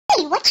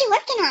what you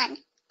working on?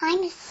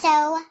 I'm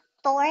so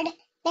bored.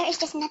 There is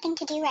just nothing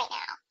to do right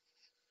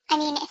now. I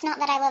mean, it's not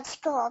that I love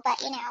school,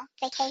 but,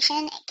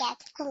 vacation, it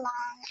gets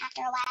long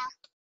after a while.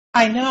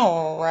 I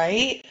know,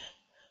 right?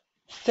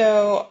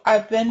 So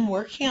I've been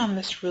working on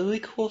this really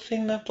cool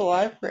thing that the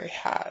library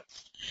has.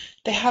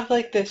 They have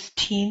like this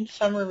teen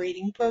summer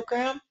reading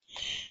program,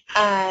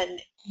 and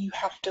you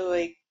have to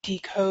like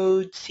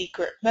decode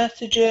secret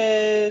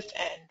messages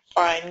and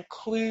find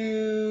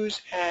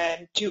clues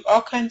and do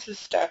all kinds of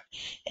stuff,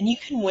 and you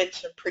can win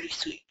some pretty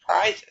sweet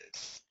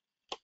prizes.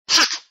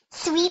 Ha!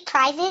 Sweet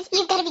prizes?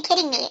 You've got to be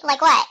kidding me.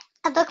 Like what?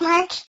 A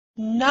bookmark?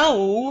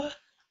 No,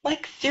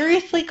 like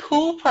seriously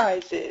cool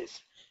prizes.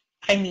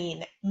 I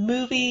mean,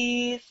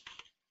 movies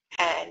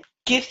and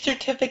gift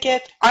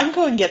certificates. I'm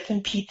going to get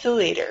some pizza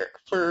later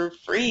for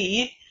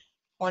free.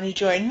 Want to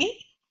join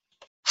me?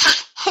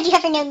 Ha! Have you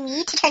ever known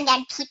me to turn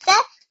down pizza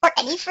or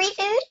any free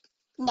food?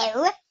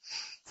 No.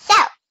 So,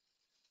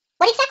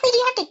 what exactly do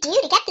you have to do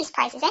to get these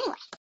prizes anyway?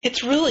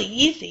 It's really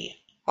easy.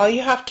 All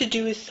you have to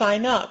do is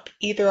sign up,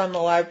 either on the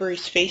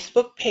library's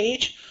Facebook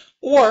page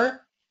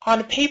or on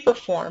a paper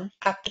form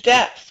at the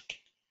desk.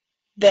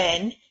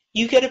 Then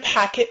you get a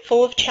packet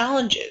full of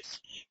challenges.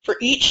 For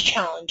each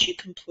challenge you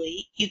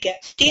complete, you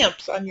get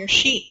stamps on your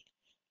sheet.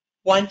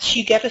 Once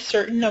you get a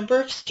certain number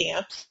of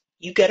stamps,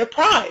 you get a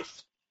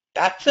prize.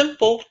 That's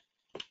simple.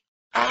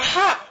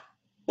 Aha!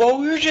 While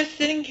we were just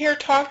sitting here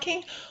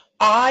talking,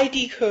 I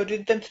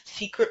decoded the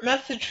secret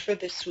message for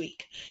this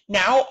week.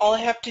 Now all I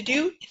have to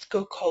do is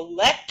go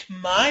collect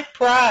my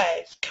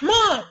prize. Come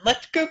on,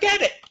 let's go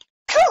get it.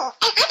 Cool,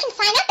 and I can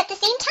sign up at the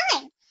same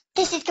time.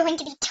 This is going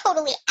to be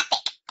totally epic.